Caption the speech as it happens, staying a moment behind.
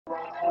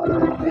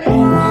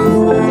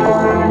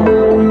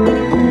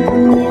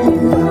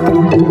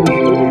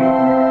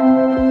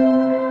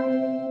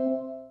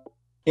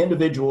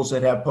Individuals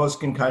that have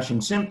post-concussion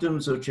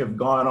symptoms which have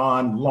gone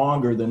on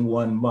longer than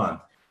 1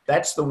 month.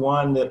 That's the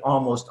one that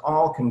almost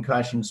all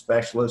concussion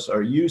specialists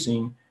are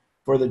using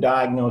for the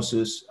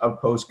diagnosis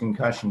of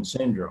post-concussion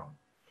syndrome.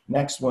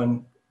 Next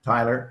one,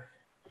 Tyler.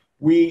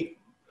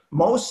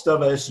 Most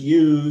of us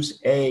use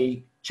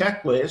a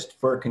checklist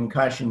for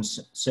concussion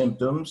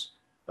symptoms.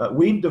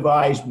 We've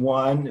devised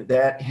one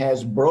that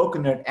has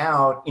broken it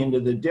out into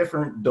the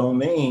different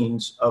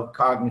domains of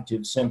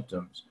cognitive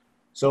symptoms.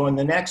 So in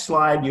the next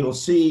slide, you'll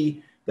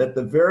see that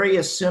the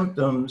various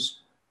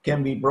symptoms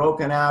can be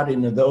broken out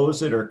into those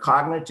that are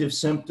cognitive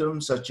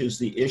symptoms, such as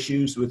the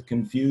issues with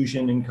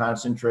confusion and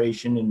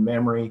concentration and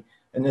memory,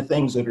 and the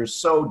things that are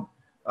so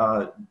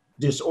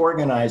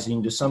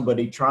disorganizing to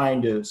somebody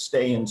trying to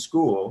stay in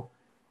school.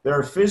 There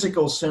are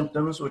physical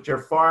symptoms, which are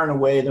far and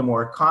away the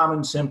more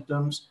common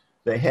symptoms: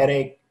 the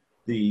headache,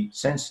 the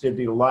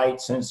sensitivity to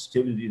light,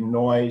 sensitivity to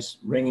noise,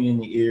 ringing in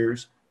the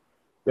ears.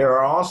 There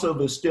are also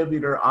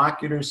vestibular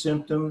ocular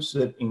symptoms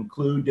that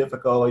include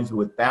difficulties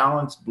with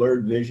balance,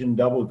 blurred vision,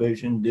 double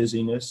vision,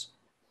 dizziness.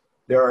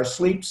 There are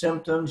sleep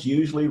symptoms,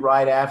 usually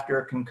right after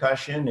a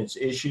concussion. It's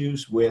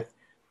issues with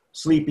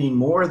sleeping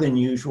more than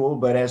usual,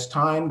 but as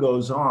time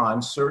goes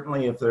on,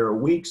 certainly if there are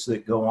weeks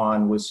that go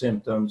on with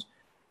symptoms,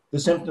 the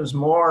symptoms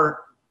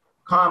more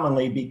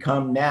commonly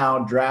become now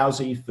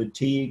drowsy,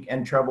 fatigue,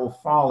 and trouble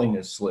falling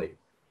asleep.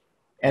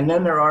 And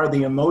then there are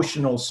the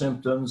emotional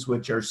symptoms,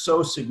 which are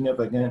so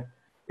significant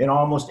in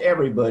almost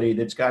everybody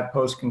that's got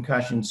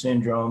post-concussion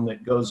syndrome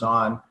that goes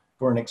on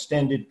for an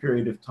extended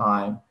period of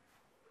time,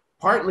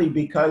 partly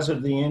because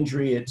of the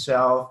injury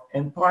itself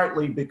and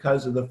partly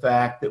because of the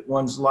fact that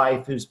one's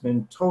life has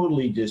been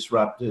totally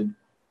disrupted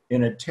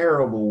in a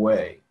terrible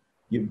way.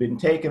 You've been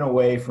taken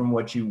away from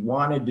what you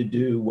wanted to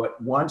do.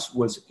 What once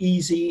was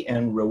easy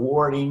and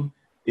rewarding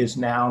is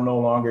now no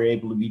longer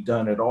able to be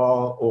done at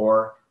all,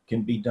 or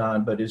can be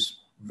done, but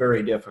is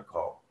very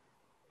difficult.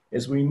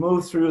 As we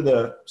move through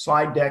the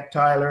slide deck,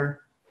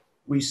 Tyler,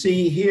 we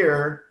see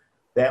here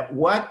that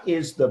what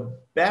is the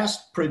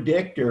best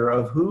predictor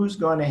of who's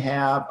going to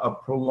have a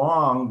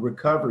prolonged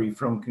recovery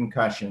from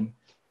concussion,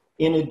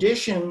 in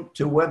addition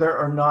to whether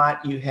or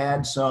not you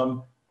had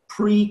some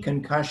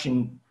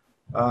pre-concussion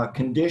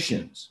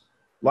conditions.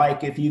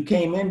 Like if you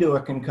came into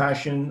a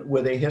concussion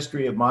with a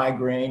history of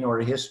migraine or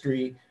a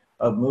history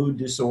of mood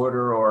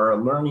disorder or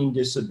a learning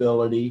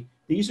disability,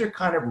 these are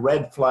kind of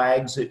red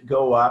flags that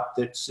go up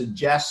that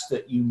suggest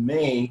that you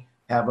may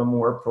have a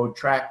more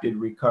protracted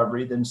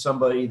recovery than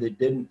somebody that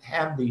didn't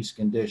have these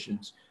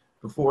conditions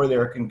before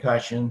their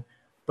concussion.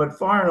 But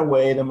far and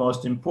away, the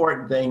most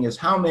important thing is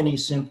how many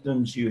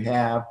symptoms you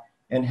have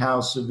and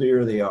how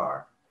severe they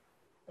are.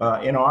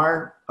 In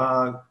our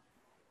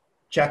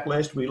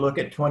checklist, we look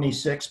at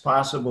 26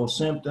 possible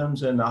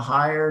symptoms, and the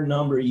higher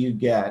number you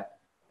get,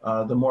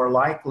 the more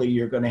likely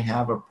you're going to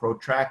have a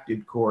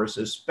protracted course,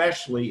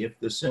 especially if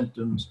the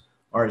symptoms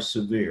are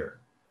severe.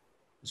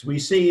 As we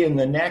see in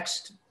the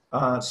next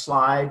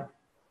slide,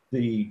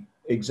 the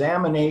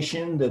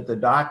examination that the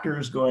doctor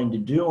is going to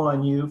do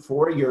on you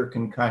for your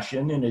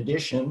concussion, in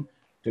addition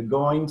to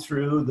going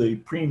through the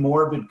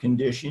premorbid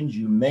conditions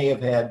you may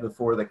have had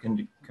before the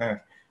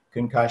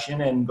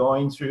concussion and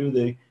going through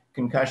the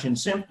concussion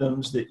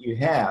symptoms that you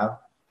have,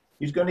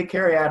 he's going to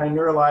carry out a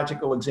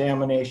neurological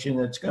examination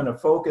that's going to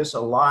focus a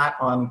lot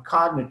on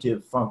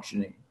cognitive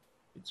functioning.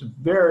 It's a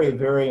very,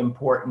 very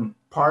important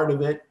part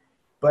of it,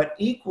 but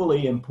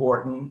equally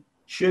important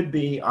should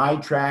be eye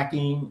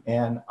tracking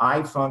and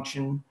eye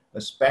function,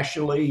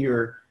 especially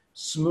your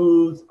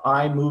smooth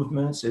eye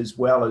movements as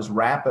well as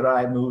rapid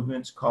eye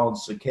movements called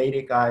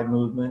saccadic eye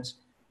movements,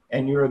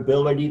 and your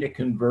ability to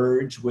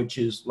converge, which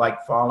is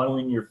like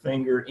following your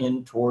finger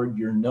in toward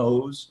your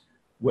nose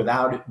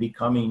without it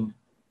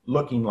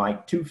looking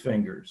like two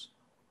fingers.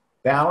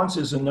 Balance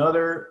is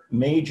another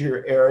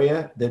major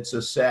area that's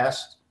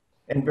assessed,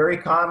 and very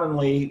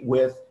commonly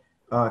with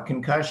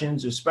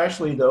concussions,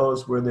 especially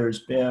those where there's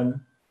been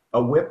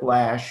a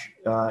whiplash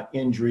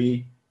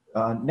injury,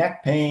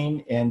 neck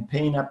pain and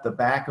pain up the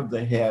back of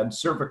the head,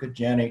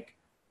 cervicogenic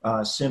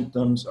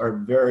symptoms are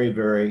very,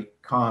 very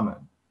common.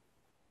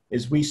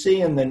 As we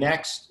see in the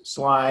next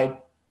slide,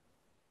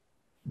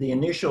 the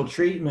initial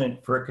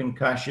treatment for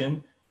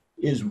concussion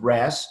is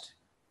rest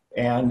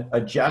and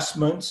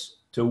adjustments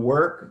to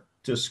work,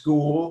 to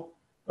school,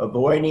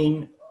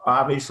 avoiding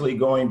obviously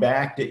going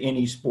back to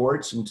any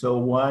sports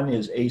until one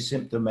is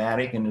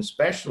asymptomatic, and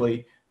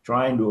especially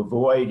trying to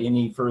avoid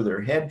any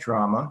further head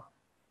trauma,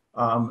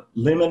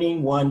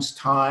 limiting one's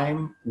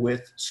time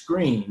with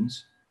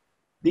screens.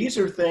 These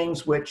are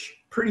things which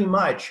pretty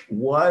much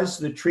was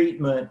the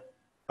treatment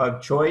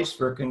of choice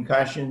for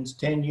concussions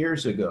 10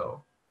 years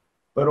ago.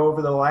 But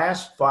over the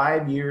last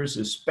 5 years,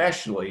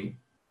 especially,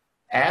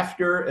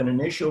 after an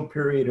initial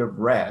period of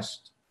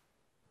rest,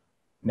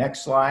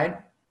 next slide,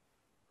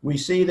 we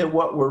see that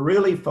what we're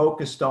really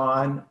focused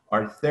on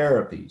are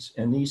therapies.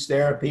 And these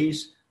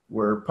therapies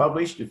were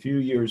published a few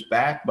years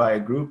back by a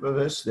group of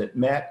us that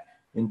met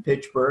in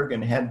Pittsburgh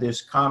and had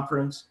this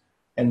conference.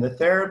 And the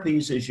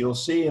therapies, as you'll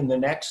see in the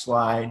next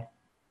slide,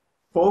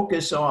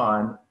 focus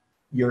on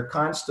your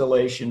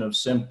constellation of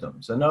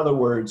symptoms. In other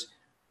words,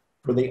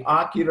 for the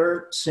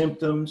ocular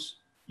symptoms,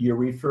 you're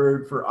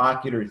referred for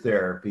ocular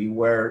therapy,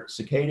 where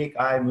saccadic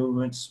eye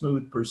movement,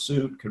 smooth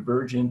pursuit,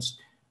 convergence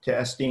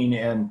testing,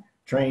 and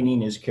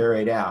training is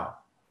carried out.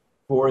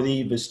 For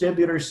the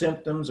vestibular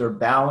symptoms or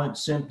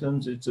balance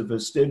symptoms, it's a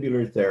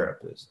vestibular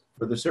therapist.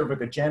 For the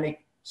cervicogenic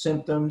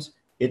symptoms,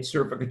 it's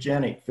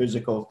cervicogenic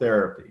physical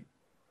therapy.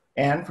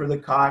 And for the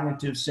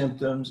cognitive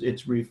symptoms,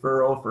 it's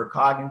referral for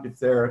cognitive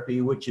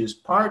therapy, which is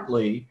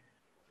partly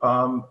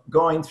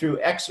going through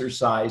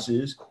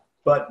exercises,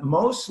 but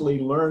mostly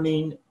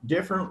learning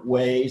different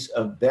ways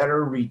of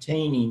better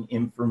retaining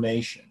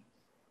information,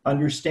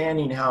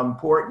 understanding how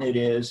important it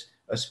is,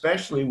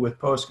 especially with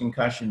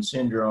post-concussion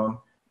syndrome,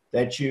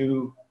 that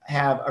you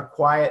have a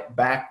quiet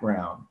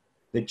background,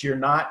 that you're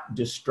not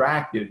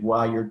distracted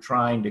while you're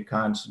trying to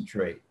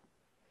concentrate.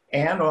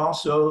 And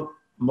also,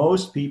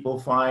 most people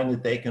find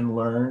that they can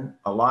learn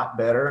a lot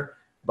better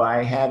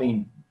by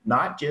having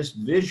not just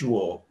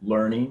visual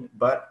learning,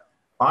 but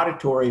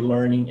auditory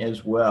learning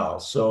as well.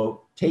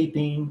 So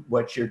taping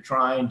what you're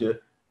trying to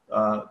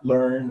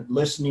learn,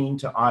 listening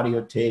to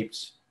audio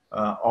tapes,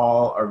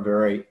 all are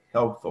very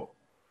helpful.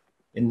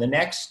 In the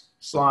next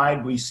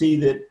slide, we see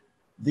that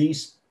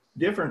these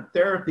different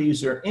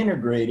therapies are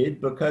integrated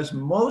because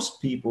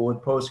most people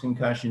with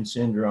post-concussion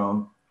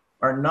syndrome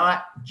are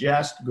not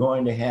just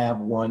going to have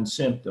one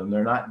symptom.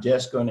 They're not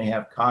just going to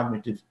have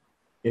cognitive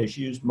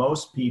issues.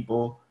 Most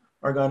people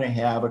are going to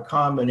have a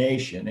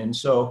combination. And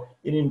so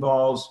it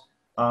involves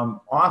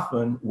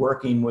often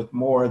working with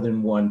more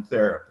than one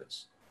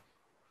therapist.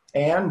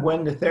 And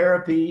when the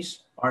therapies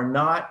are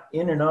not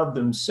in and of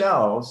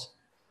themselves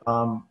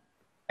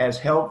as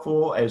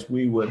helpful as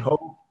we would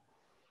hope,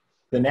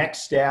 the next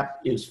step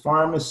is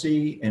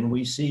pharmacy, and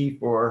we see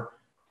for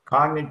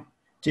cognitive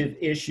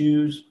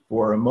issues,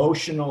 for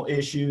emotional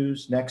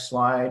issues, next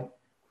slide,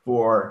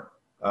 for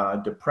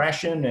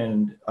depression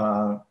and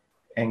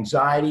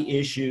anxiety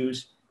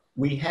issues,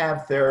 we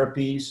have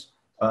therapies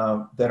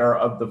that are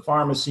of the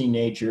pharmacy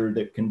nature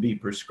that can be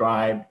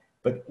prescribed,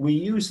 but we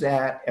use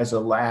that as a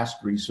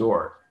last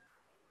resort.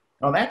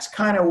 Now that's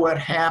kind of what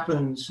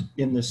happens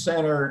in the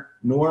center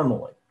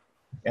normally.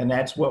 And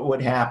that's what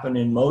would happen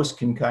in most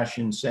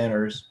concussion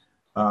centers,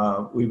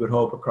 we would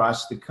hope,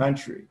 across the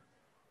country.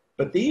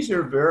 But these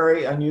are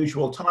very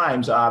unusual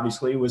times,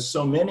 obviously, with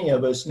so many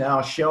of us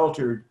now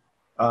sheltered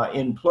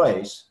in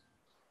place.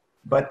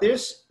 But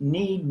this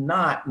need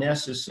not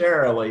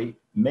necessarily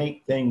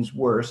make things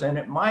worse, and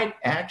it might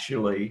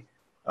actually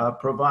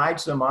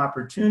provide some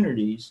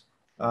opportunities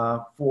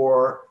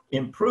for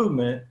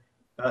improvement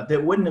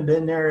that wouldn't have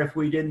been there if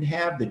we didn't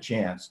have the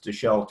chance to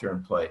shelter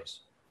in place.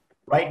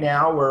 Right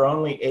now, we're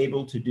only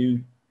able to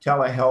do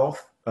telehealth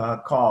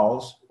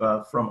calls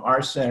from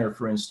our center,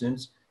 for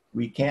instance.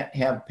 We can't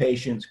have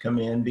patients come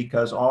in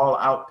because all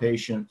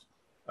outpatient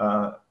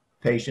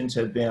patients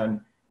have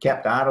been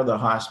kept out of the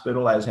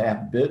hospital, as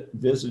have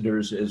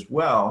visitors as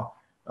well,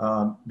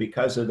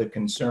 because of the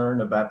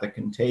concern about the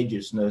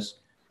contagiousness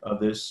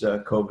of this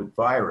COVID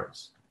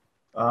virus.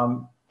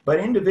 But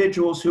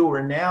individuals who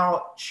are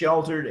now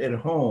sheltered at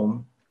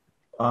home,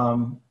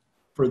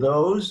 for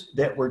those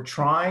that were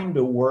trying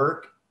to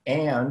work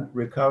and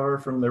recover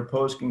from their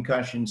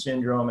post-concussion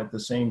syndrome at the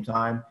same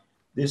time,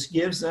 this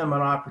gives them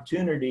an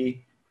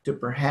opportunity to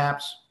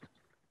perhaps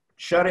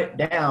shut it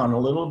down a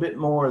little bit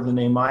more than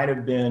they might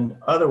have been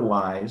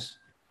otherwise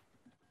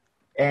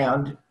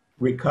and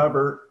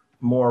recover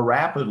more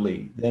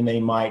rapidly than they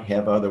might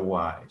have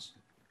otherwise.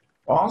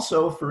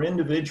 Also, for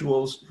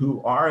individuals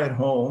who are at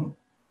home,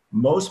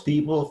 most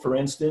people, for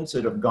instance,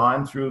 that have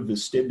gone through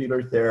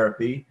vestibular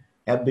therapy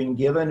have been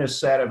given a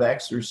set of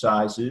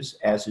exercises,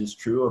 as is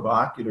true of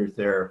ocular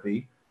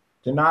therapy,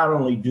 to not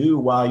only do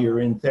while you're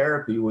in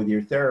therapy with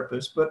your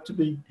therapist, but to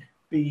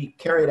be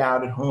carried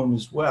out at home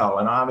as well.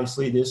 And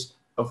obviously this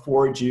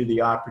affords you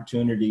the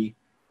opportunity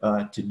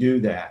to do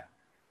that.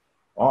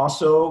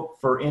 Also,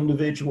 for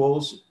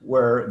individuals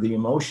where the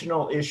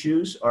emotional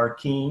issues are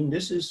keen,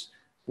 this is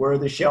where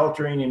the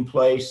sheltering in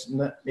place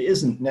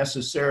isn't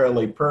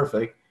necessarily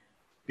perfect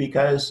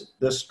because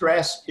the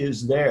stress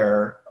is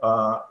there.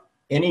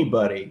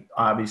 Anybody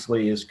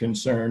obviously is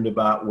concerned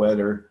about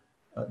whether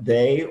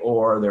they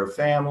or their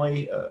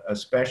family,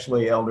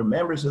 especially elder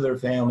members of their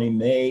family,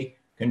 may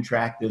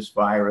contract this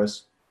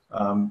virus.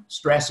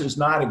 Stress is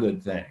not a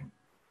good thing.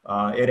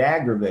 It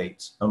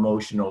aggravates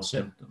emotional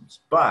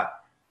symptoms, but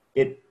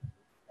it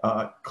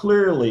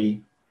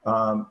clearly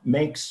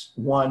makes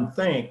one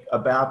think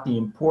about the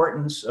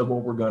importance of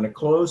what we're going to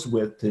close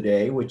with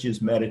today, which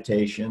is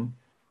meditation,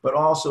 but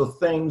also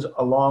things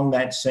along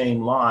that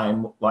same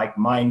line like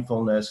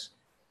mindfulness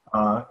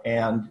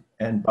and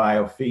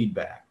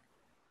biofeedback.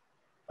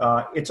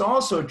 It's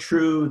also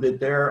true that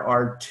there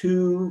are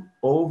two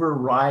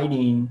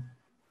overriding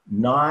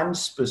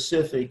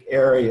non-specific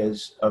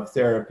areas of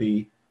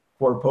therapy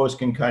for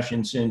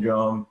post-concussion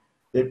syndrome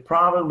that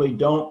probably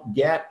don't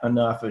get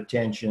enough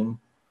attention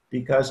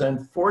because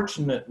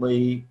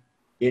unfortunately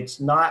it's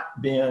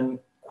not been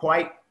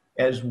quite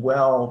as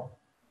well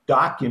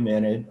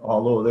documented,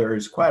 although there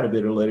is quite a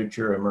bit of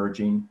literature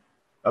emerging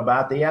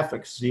about the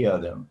efficacy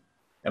of them.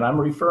 And I'm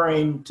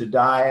referring to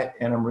diet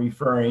and I'm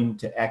referring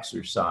to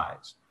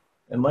exercise.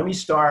 And let me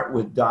start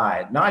with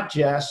diet, not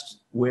just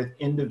with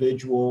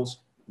individuals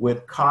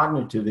with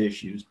cognitive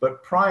issues,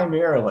 but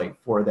primarily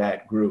for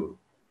that group.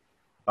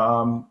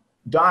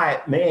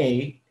 Diet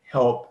may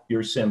help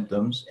your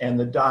symptoms, and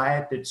the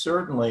diet that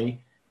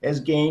certainly has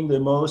gained the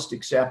most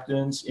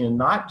acceptance in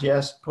not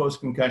just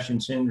post-concussion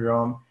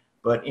syndrome,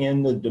 but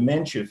in the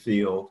dementia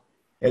field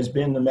has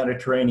been the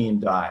Mediterranean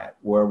diet,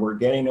 where we're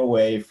getting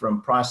away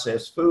from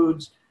processed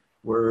foods.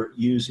 We're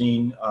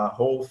using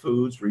whole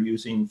foods, we're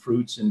using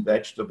fruits and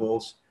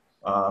vegetables,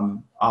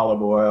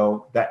 olive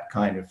oil, that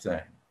kind of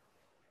thing.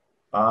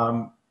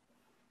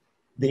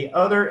 The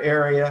other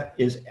area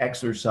is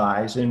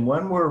exercise. And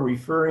when we're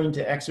referring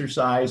to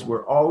exercise,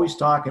 we're always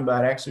talking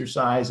about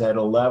exercise at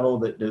a level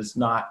that does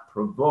not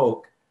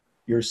provoke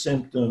your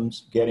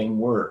symptoms getting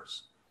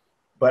worse.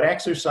 But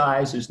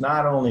exercise is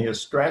not only a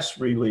stress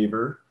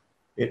reliever,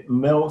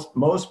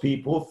 most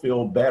people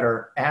feel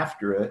better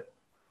after it,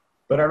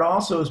 but it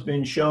also has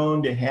been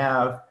shown to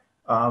have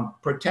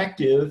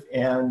protective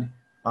and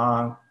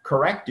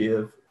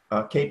corrective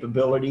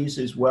capabilities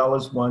as well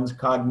as one's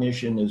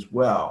cognition as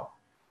well,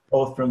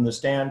 both from the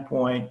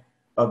standpoint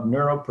of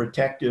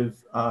neuroprotective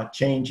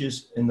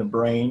changes in the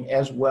brain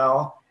as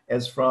well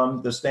as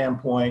from the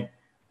standpoint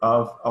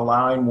of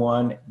allowing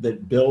one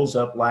that builds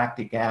up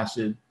lactic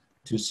acid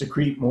to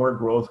secrete more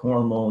growth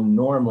hormone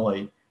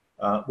normally,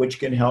 which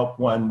can help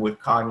one with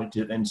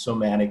cognitive and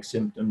somatic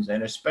symptoms,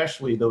 and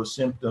especially those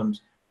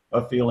symptoms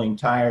of feeling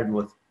tired,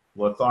 with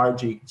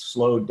lethargic,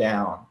 slowed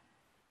down.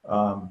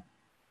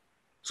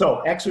 So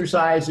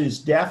exercise is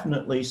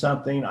definitely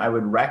something I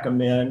would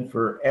recommend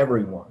for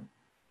everyone.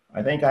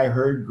 I think I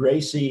heard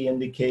Gracie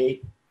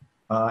indicate,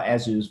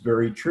 as is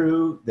very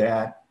true,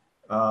 that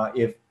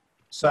if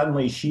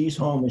suddenly she's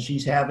home and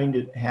she's having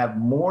to have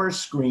more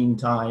screen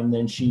time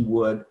than she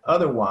would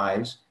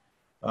otherwise,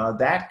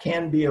 that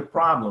can be a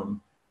problem.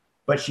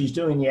 But she's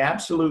doing the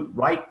absolute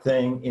right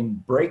thing in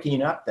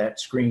breaking up that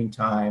screen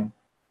time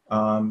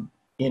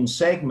in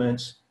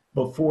segments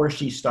before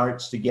she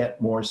starts to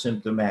get more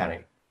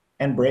symptomatic.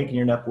 And breaking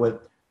it up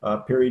with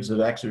periods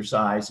of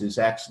exercise is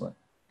excellent.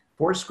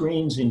 For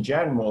screens in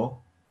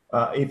general,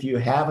 if you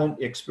haven't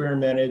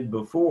experimented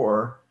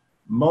before,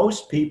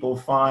 most people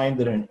find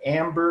that an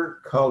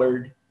amber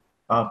colored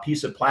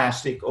piece of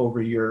plastic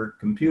over your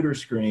computer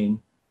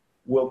screen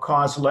will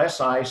cause less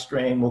eye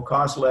strain, will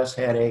cause less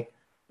headache,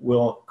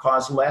 will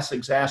cause less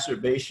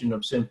exacerbation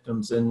of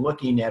symptoms than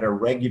looking at a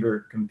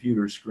regular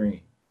computer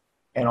screen.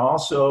 And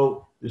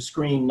also the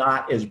screen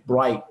not as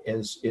bright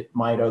as it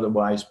might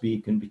otherwise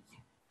be can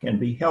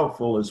be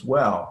helpful as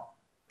well.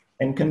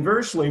 And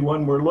conversely,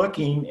 when we're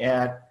looking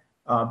at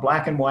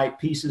black and white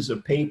pieces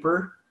of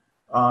paper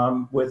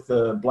with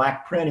the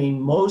black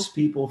printing, most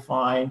people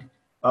find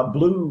a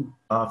blue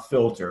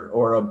filter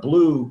or a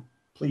blue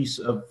piece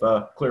of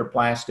clear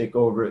plastic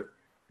over it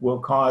will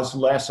cause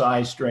less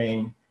eye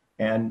strain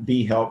and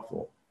be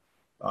helpful.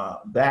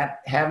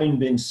 That having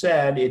been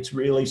said, it's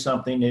really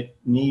something that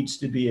needs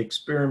to be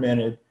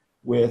experimented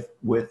with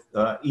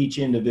each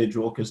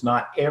individual, because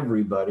not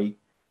everybody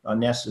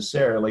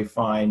necessarily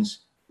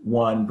finds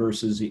one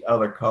versus the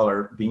other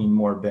color being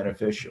more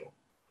beneficial.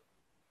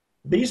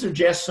 These are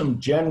just some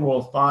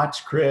general thoughts,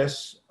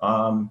 Chris.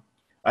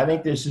 I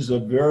think this is a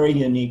very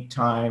unique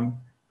time.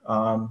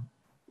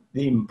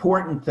 The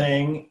important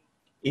thing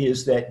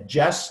is that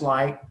just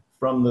like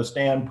from the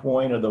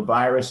standpoint of the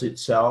virus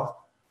itself,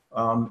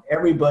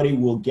 everybody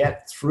will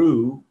get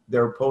through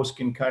their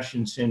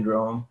post-concussion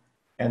syndrome,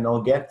 and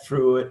they'll get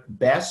through it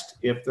best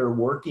if they're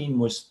working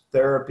with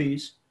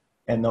therapies,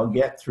 and they'll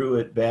get through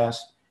it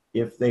best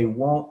if they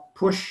won't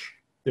push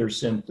their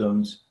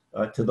symptoms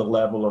to the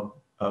level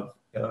of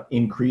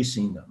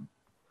increasing them.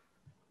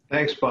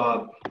 Thanks,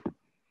 Bob.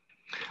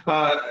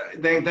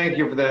 Thank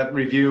you for that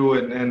review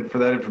and for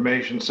that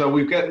information. So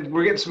we're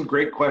getting some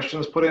great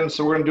questions put in.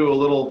 So we're going to do a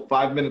little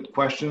 5-minute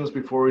questions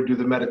before we do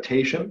the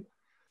meditation.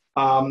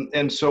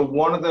 And so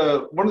one of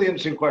the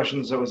interesting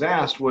questions that was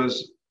asked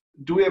was,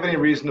 do we have any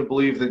reason to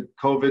believe that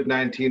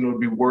COVID-19 would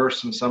be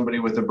worse in somebody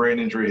with a brain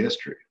injury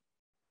history?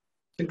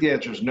 I think the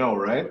answer is no,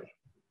 right?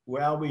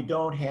 Well, we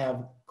don't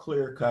have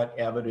clear-cut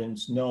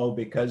evidence, no,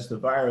 because the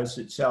virus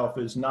itself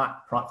is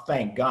not,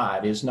 thank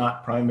God, is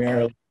not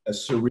primarily a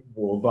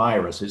cerebral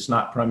virus. It's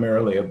not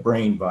primarily a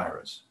brain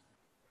virus.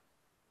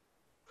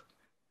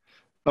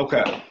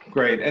 Okay,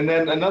 great. And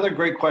then another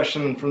great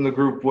question from the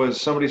group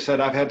was, somebody said,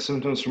 I've had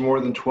symptoms for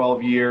more than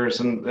 12 years,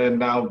 and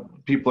now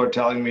people are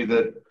telling me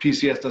that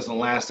PCS doesn't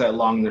last that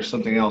long. There's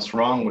something else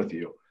wrong with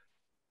you.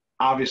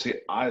 Obviously,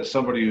 as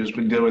somebody who's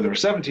been dealing with it for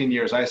 17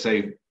 years, I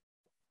say,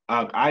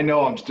 I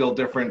know I'm still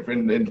different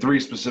in 3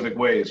 specific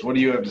ways. What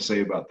do you have to say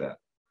about that?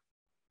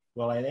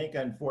 Well, I think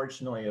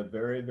unfortunately a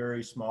very,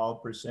 very small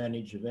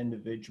percentage of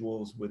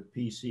individuals with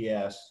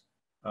PCS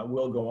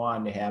will go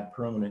on to have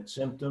permanent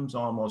symptoms.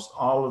 Almost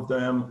all of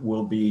them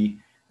will be,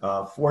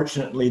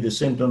 fortunately, the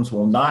symptoms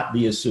will not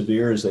be as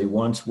severe as they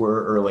once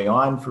were early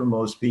on for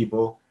most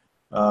people.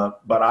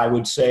 But I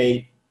would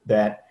say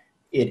that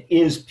it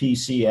is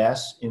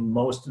PCS in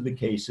most of the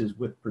cases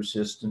with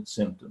persistent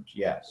symptoms,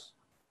 yes.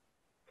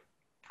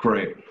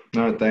 Great.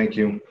 All right, thank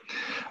you.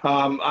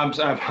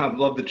 I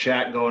love the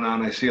chat going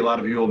on. I see a lot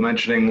of people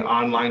mentioning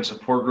online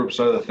support groups,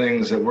 other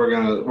things that we're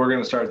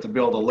gonna start to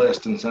build a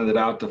list and send it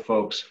out to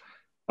folks.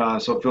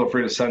 So feel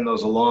free to send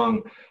those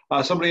along.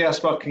 Somebody asked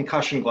about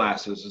concussion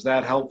glasses. Is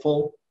that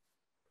helpful?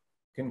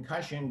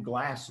 Concussion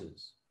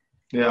glasses.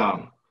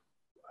 Yeah.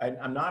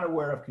 I'm not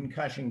aware of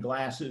concussion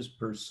glasses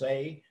per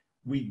se.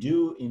 We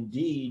do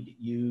indeed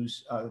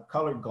use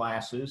colored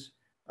glasses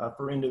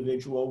for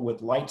individual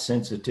with light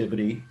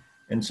sensitivity.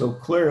 And so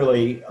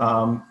clearly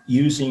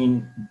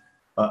using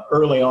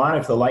early on,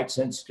 if the light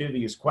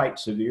sensitivity is quite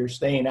severe,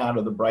 staying out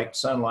of the bright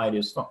sunlight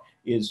is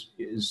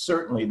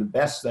certainly the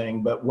best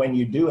thing. But when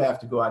you do have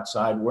to go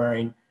outside,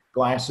 wearing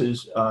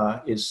glasses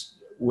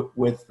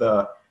with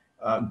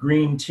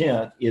green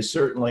tint is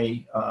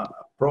certainly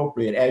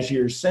appropriate. As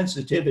your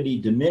sensitivity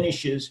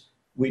diminishes,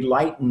 we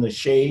lighten the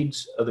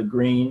shades of the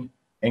green,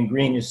 and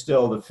green is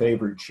still the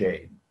favored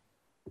shade.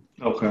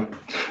 Okay.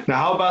 Now,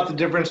 how about the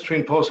difference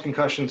between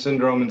post-concussion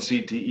syndrome and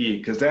CTE?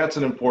 Because that's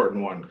an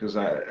important one, because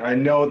I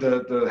know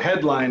the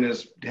headline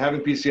is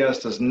having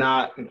PCS does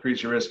not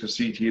increase your risk of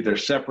CTE. They're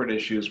separate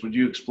issues. Would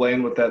you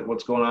explain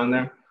what's going on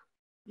there?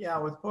 Yeah,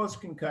 with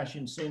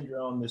post-concussion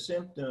syndrome, the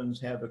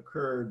symptoms have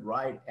occurred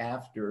right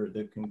after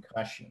the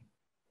concussion.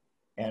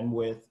 And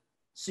with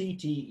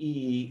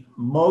CTE,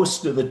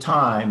 most of the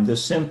time, the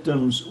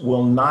symptoms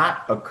will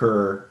not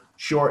occur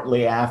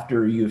shortly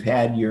after you've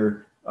had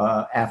your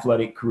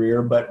athletic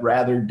career, but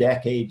rather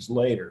decades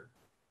later.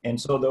 And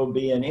so there'll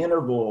be an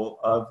interval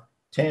of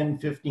 10,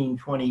 15,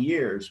 20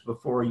 years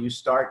before you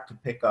start to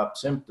pick up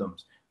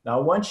symptoms.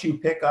 Now, once you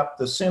pick up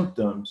the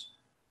symptoms,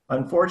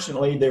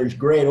 unfortunately, there's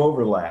great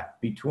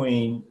overlap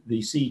between the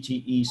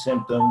CTE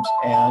symptoms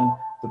and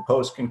the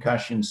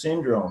post-concussion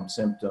syndrome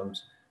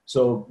symptoms.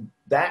 So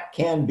that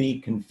can be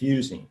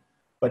confusing.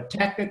 But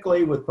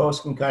technically with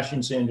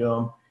post-concussion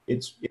syndrome,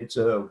 it's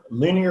a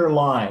linear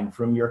line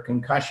from your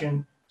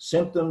concussion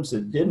symptoms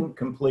that didn't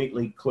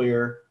completely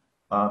clear.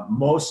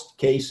 Most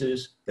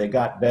cases, they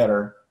got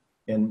better,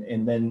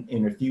 and then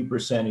in a few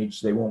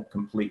percentage, they won't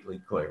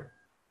completely clear.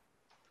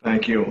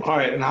 Thank you. All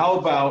right, and how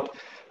about,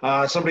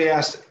 somebody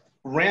asked,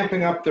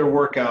 ramping up their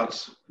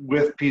workouts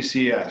with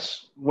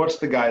PCS, what's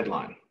the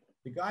guideline?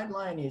 The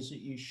guideline is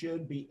that you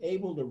should be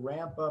able to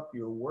ramp up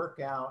your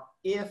workout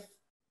if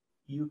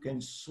you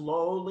can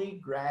slowly,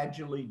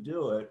 gradually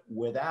do it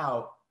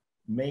without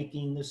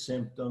making the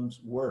symptoms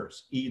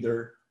worse,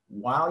 either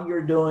while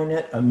you're doing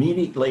it,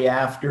 immediately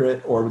after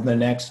it, or the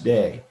next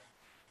day.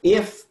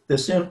 If the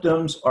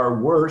symptoms are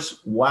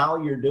worse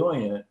while you're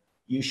doing it,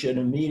 you should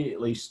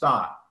immediately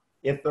stop.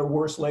 If they're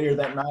worse later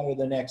that night or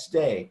the next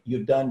day,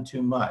 you've done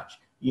too much.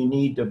 You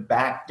need to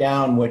back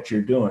down what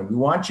you're doing. We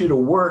want you to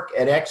work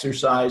at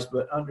exercise,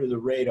 but under the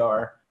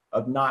radar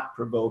of not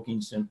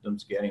provoking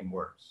symptoms getting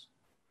worse.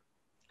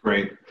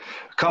 Great.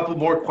 A couple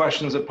more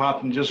questions that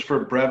popped in just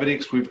for brevity,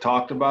 because we've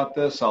talked about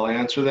this. I'll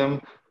answer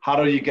them. How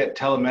do you get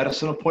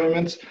telemedicine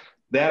appointments?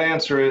 That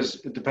answer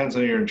is, it depends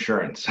on your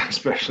insurance,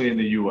 especially in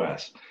the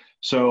US.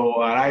 So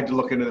I had to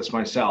look into this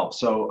myself.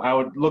 So I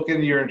would look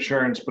into your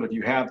insurance, but if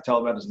you have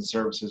telemedicine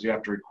services, you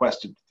have to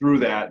request it through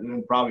that, and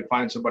then probably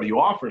find somebody who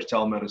offers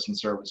telemedicine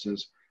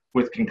services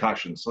with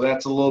concussions. So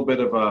that's a little bit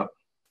of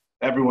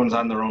everyone's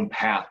on their own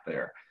path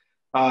there.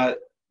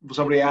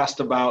 Somebody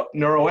asked about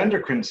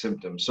neuroendocrine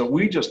symptoms. So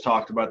we just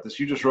talked about this.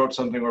 You just wrote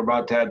something we're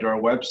about to add to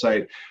our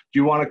website. Do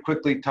you want to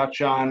quickly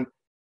touch on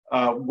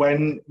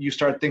when you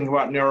start thinking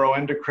about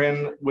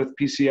neuroendocrine with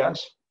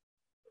PCS?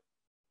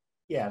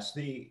 Yes,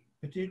 the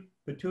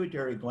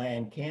pituitary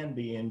gland can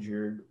be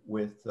injured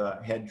with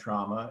head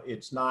trauma.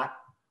 It's not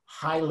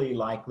highly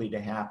likely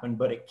to happen,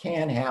 but it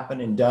can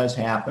happen and does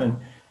happen.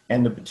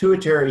 And the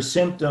pituitary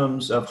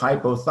symptoms of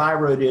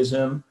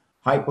hypothyroidism,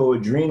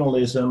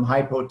 hypoadrenalism,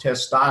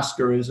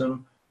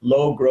 hypotestosteronism,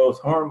 low growth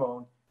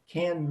hormone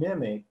can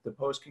mimic the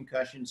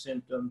post-concussion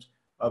symptoms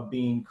of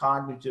being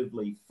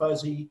cognitively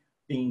fuzzy,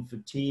 being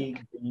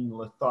fatigued, being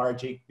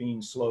lethargic,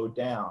 being slowed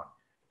down.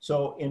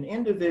 So in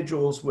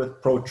individuals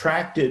with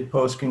protracted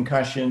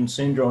post-concussion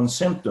syndrome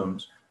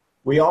symptoms,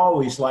 we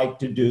always like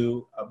to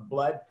do a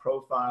blood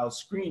profile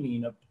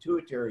screening of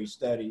pituitary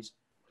studies,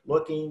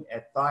 looking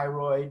at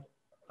thyroid,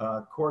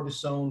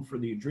 cortisone for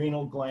the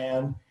adrenal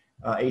gland,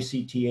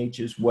 ACTH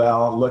as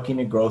well,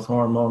 looking at growth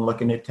hormone,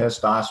 looking at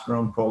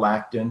testosterone,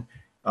 prolactin,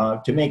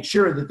 to make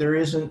sure that there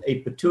isn't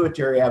a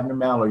pituitary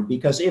abnormality.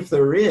 Because if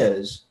there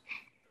is,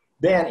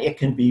 then it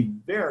can be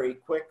very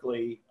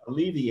quickly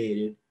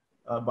alleviated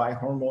by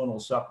hormonal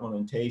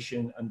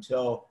supplementation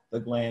until the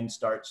gland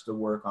starts to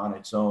work on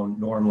its own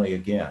normally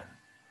again.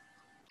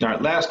 All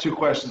right, last two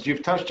questions.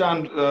 You've touched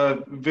on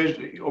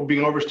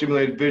being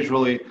overstimulated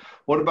visually.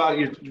 What about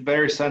you're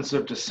very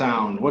sensitive to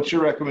sound? What's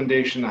your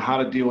recommendation on how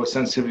to deal with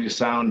sensitivity to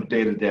sound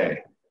day to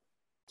day?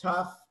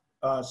 Tough.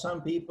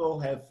 Some people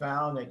have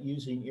found that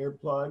using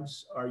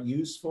earplugs are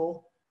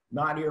useful.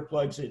 Not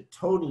earplugs that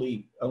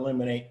totally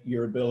eliminate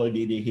your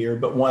ability to hear,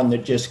 but one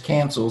that just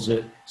cancels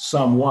it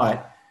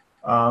somewhat.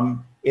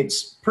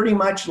 It's pretty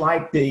much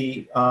like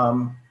the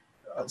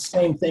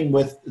same thing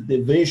with the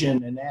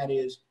vision, and that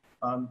is,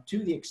 to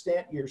the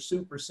extent you're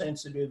super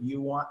sensitive,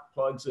 you want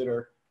plugs that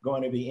are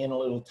going to be in a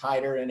little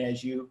tighter, and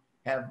as you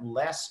have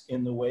less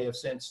in the way of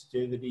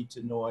sensitivity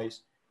to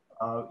noise,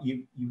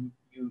 you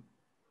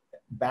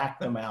back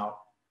them out.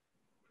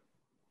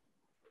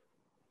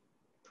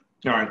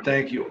 All right,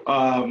 thank you.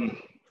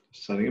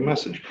 Sending a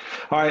message.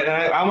 All right,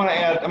 and I'm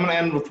going to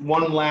end with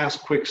one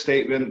last quick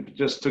statement,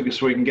 just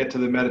so we can get to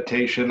the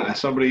meditation.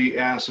 Somebody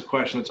asked a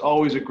question. It's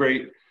always a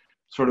great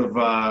sort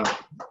of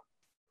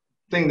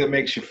thing that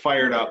makes you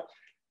fired up.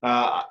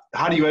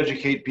 How do you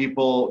educate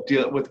people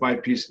dealing with my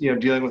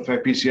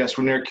PCS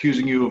when they're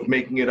accusing you of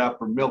making it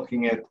up or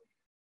milking it,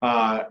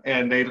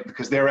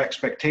 because their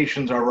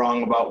expectations are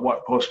wrong about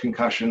what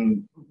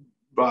post-concussion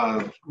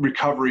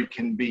recovery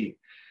can be?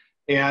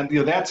 And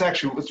that's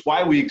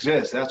why we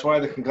exist. That's why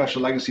the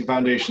Concussion Legacy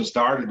Foundation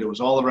started. It was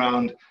all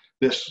around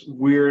this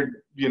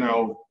weird,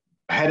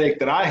 headache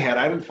that I had.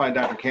 I didn't find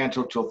Dr.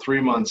 Cantu until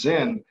 3 months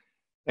in.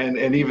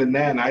 And even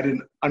then, I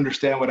didn't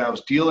understand what I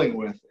was dealing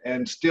with.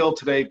 And still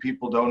today,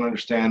 people don't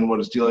understand what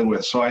it's dealing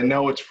with. So I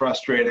know it's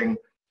frustrating.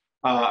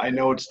 I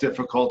know it's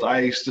difficult. I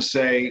used to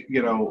say,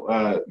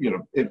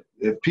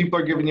 if people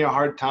are giving you a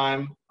hard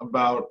time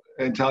about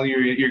and telling you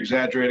you're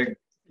exaggerating,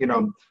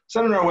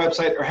 send them to our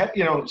website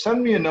or,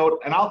 send me a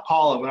note and I'll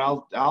call them and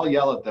I'll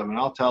yell at them and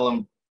I'll tell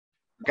them,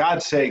 for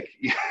God's sake,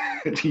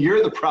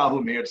 you're the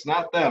problem here. It's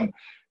not them.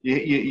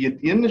 You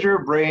injure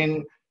your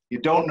brain. You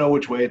don't know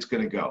which way it's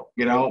going to go.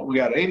 We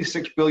got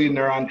 86 billion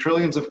neurons,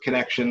 trillions of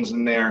connections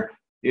in there.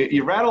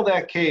 You rattle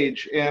that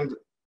cage and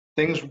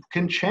things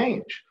can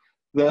change.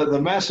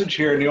 The message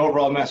here and the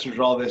overall message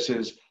of all this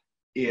is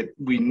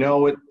we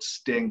know it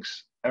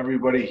stinks.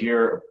 Everybody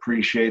here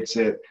appreciates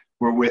it.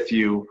 We're with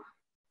you.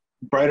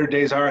 Brighter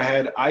days are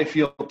ahead. I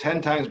feel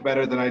 10 times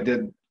better than I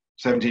did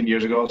 17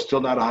 years ago. Still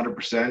not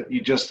 100%.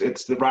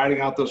 It's the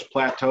riding out those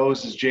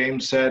plateaus, as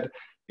James said.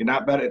 You're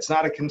not better. It's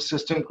not a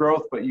consistent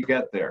growth, but you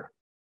get there.